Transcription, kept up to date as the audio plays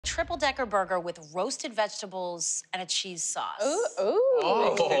triple-decker burger with roasted vegetables and a cheese sauce. Ooh.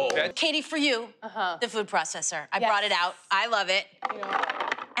 Oh. Katie, for you, the food processor. I brought it out. I love it. Yeah.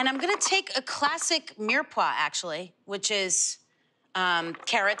 And I'm gonna take a classic mirepoix, actually, which is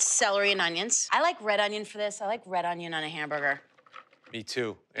carrots, celery, and onions. I like red onion for this. I like red onion on a hamburger. Me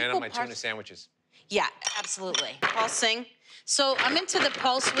too. And Equal on my tuna parts. sandwiches. Yeah, absolutely. Pulsing. So I'm into the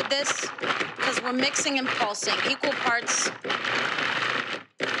pulse with this because we're mixing and pulsing. Equal parts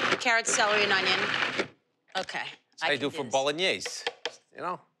carrots, celery, and onion. Okay. That's how you do for bolognese, you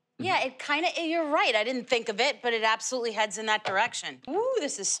know? Yeah, it kind of, you're right. I didn't think of it, but it absolutely heads in that direction. Ooh,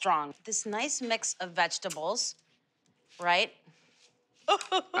 this is strong. This nice mix of vegetables, right?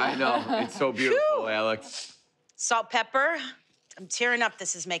 I know. It's so beautiful, Alex. Salt, pepper. I'm tearing up.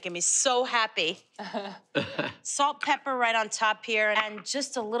 This is making me so happy. Salt, pepper right on top here, and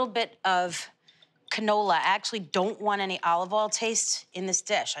just a little bit of canola. I actually don't want any olive oil taste in this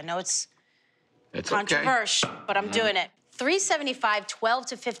dish. I know it's controversial, but I'm doing it. 375, 12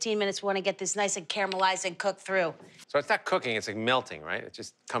 to 15 minutes. We want to get this nice and caramelized and cooked through. So it's not cooking, it's like melting, right? It's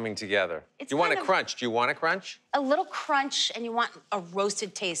just coming together. It's You want a kind of- crunch. Do you want a crunch? A little crunch, and you want a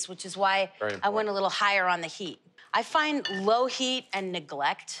roasted taste, which is why I went a little higher on the heat. I find low heat and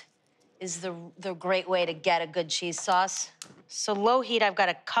neglect is the great way to get a good cheese sauce. So low heat, I've got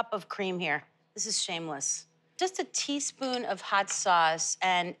a cup of cream here. This is shameless. Just a teaspoon of hot sauce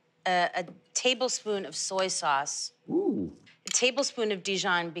and a tablespoon of soy sauce. Ooh. A tablespoon of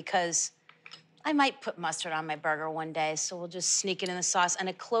Dijon because I might put mustard on my burger one day, so we'll just sneak it in the sauce. And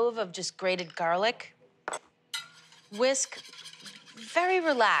a clove of just grated garlic. Whisk, very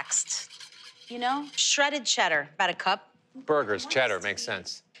relaxed, you know? Shredded cheddar, about a cup. Burgers, cheddar, makes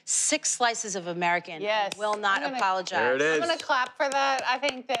sense. 6 slices of American. Yes. Will not apologize. There it is. I'm gonna clap for that. I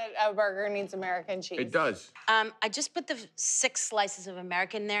think that a burger needs American cheese. It does. I just put the 6 slices of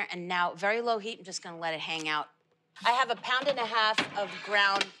American there, and now, very low heat, I'm just gonna let it hang out. I have a 1.5 pounds of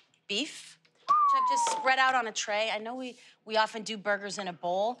ground beef, which I've just spread out on a tray. I know we often do burgers in a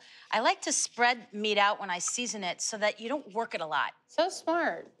bowl. I like to spread meat out when I season it so that you don't work it a lot. So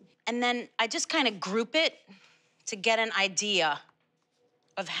smart. And then I just kind of group it to get an idea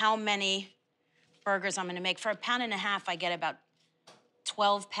of how many burgers I'm gonna make. For a 1.5 pounds, I get about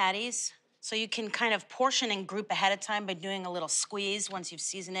 12 patties. So you can kind of portion and group ahead of time by doing a little squeeze once you've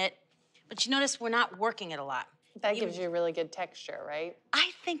seasoned it. But you notice we're not working it a lot. That gives you really good texture, right?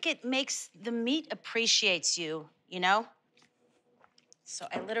 I think it makes the meat appreciates you, you know? So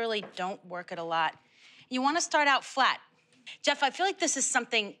I literally don't work it a lot. You wanna start out flat. Jeff, I feel like this is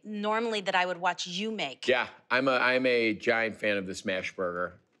something normally that I would watch you make. Yeah, I'm a giant fan of the smash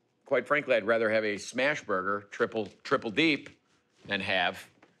burger. Quite frankly, I'd rather have a smash burger, triple deep, than have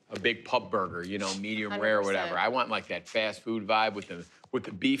a big pub burger, you know, medium rare or 100%. whatever. I want like that fast food vibe with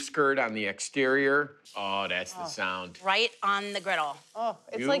the beef skirt on the exterior. Oh, that's the sound. Right on the griddle. Oh,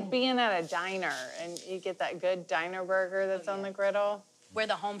 it's like being at a diner and you get that good diner burger that's on the griddle. Where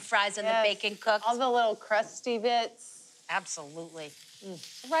the home fries and Yes. the bacon cooked. All the little crusty bits. Absolutely.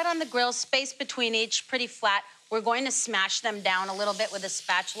 Right on the grill, space between each, pretty flat. We're going to smash them down a little bit with a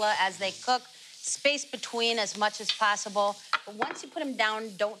spatula as they cook. Space between as much as possible. But once you put them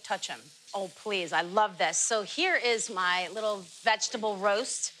down, don't touch them. Oh, please, I love this. So here is my little vegetable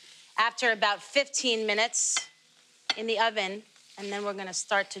roast after about 15 minutes in the oven. And then we're gonna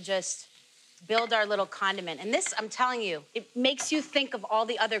start to just build our little condiment. And this, I'm telling you, it makes you think of all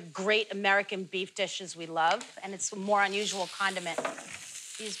the other great American beef dishes we love, and it's a more unusual condiment.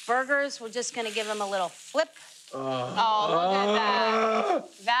 These burgers, we're just gonna give them a little flip. Oh, look at that.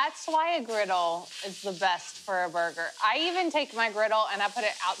 That's why a griddle is the best for a burger. I even take my griddle and I put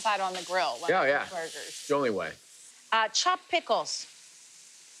it outside on the grill when I make burgers. It's the only way. Chopped pickles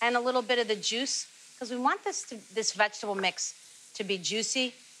and a little bit of the juice, because we want this vegetable mix to be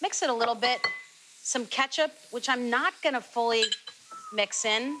juicy. Mix it a little bit. Some ketchup, which I'm not gonna fully mix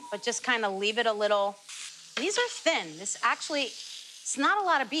in, but just kind of leave it a little. These are thin. This actually, it's not a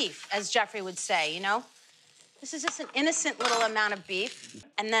lot of beef, as Jeffrey would say, you know? This is just an innocent little amount of beef.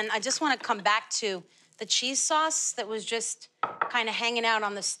 And then I just wanna come back to the cheese sauce that was just kind of hanging out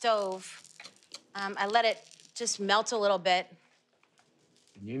on the stove. I let it just melt a little bit.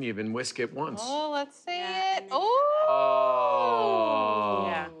 You didn't even whisk it once. Oh, let's see it. Oh.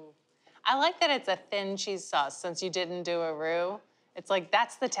 Yeah. I like that it's a thin cheese sauce since you didn't do a roux. It's like,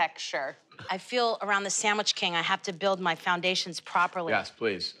 that's the texture. I feel around the Sandwich King, I have to build my foundations properly. Yes,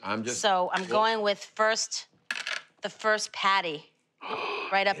 please. So I'm going with the first patty,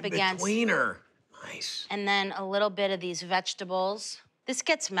 right up against. Tweener. Nice. And then a little bit of these vegetables. This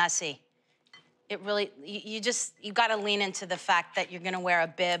gets messy. It really, you got to lean into the fact that you're going to wear a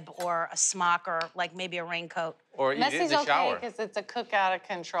bib or a smock or like maybe a raincoat. Or eat it in Messy's the okay shower. because it's a cook out of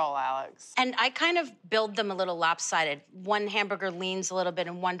control, Alex. And I kind of build them a little lopsided. One hamburger leans a little bit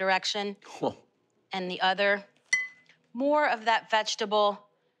in one direction and the other. More of that vegetable,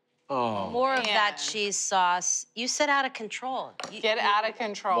 more of that cheese sauce. You said out of control. Get out of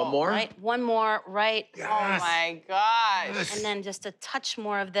control. One more? Right, one more, right. Oh my gosh. And then just a touch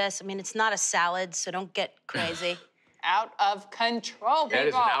more of this. I mean, it's not a salad, so don't get crazy. Out of control, people. That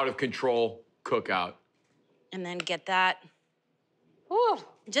is an out of control cookout. And then get that. Whew.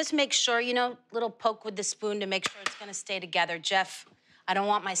 Just make sure, little poke with the spoon to make sure it's gonna stay together. Jeff, I don't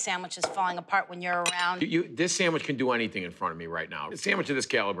want my sandwiches falling apart when you're around. This sandwich can do anything in front of me right now. A sandwich of this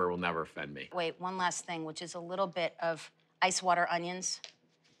caliber will never offend me. Wait, one last thing, which is a little bit of ice water onions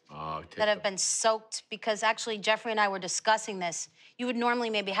Oh, that have been soaked, because actually Jeffrey and I were discussing this. You would normally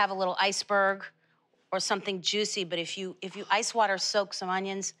maybe have a little iceberg or something juicy, but if you ice water soak some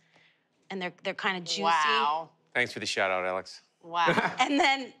onions and they're kind of juicy. Wow. Thanks for the shout out, Alex. Wow. And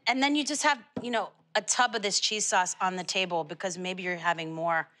then you just have, a tub of this cheese sauce on the table because maybe you're having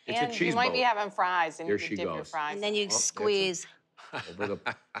more. It's And a cheese you might boat. be having fries and Here you she can dip your goes. fries. And then you squeeze. Over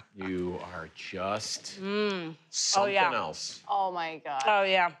the, you are just Oh, something yeah. else. Oh my God. Oh,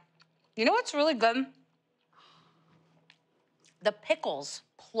 yeah. You know what's really good? The pickles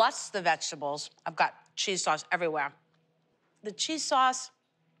plus the vegetables. I've got cheese sauce everywhere. The cheese sauce,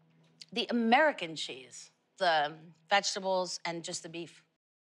 the American cheese, the vegetables, and just the beef.